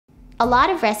A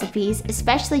lot of recipes,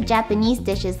 especially Japanese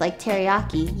dishes like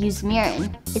teriyaki, use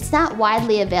mirin. It's not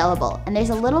widely available and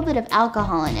there's a little bit of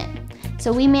alcohol in it.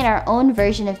 So we made our own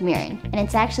version of mirin, and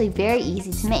it's actually very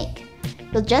easy to make.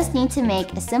 You'll just need to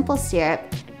make a simple syrup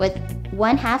with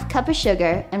 1/2 cup of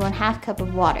sugar and 1/2 cup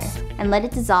of water, and let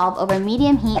it dissolve over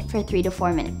medium heat for 3 to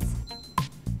 4 minutes.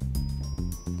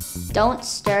 Don't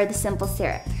stir the simple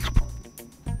syrup.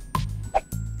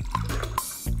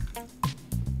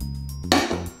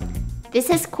 This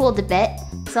has cooled a bit,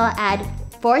 so I'll add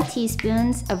 4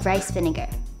 teaspoons of rice vinegar.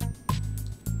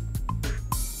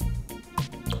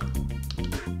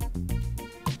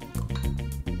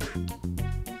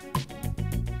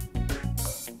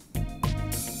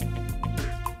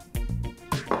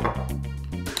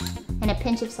 And a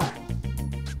pinch of salt.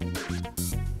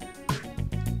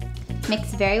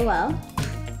 Mix very well.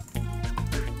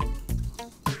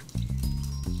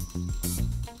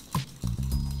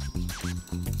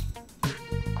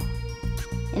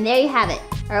 And there you have it,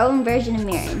 our own version of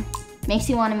mirin. Makes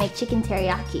you want to make chicken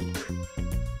teriyaki.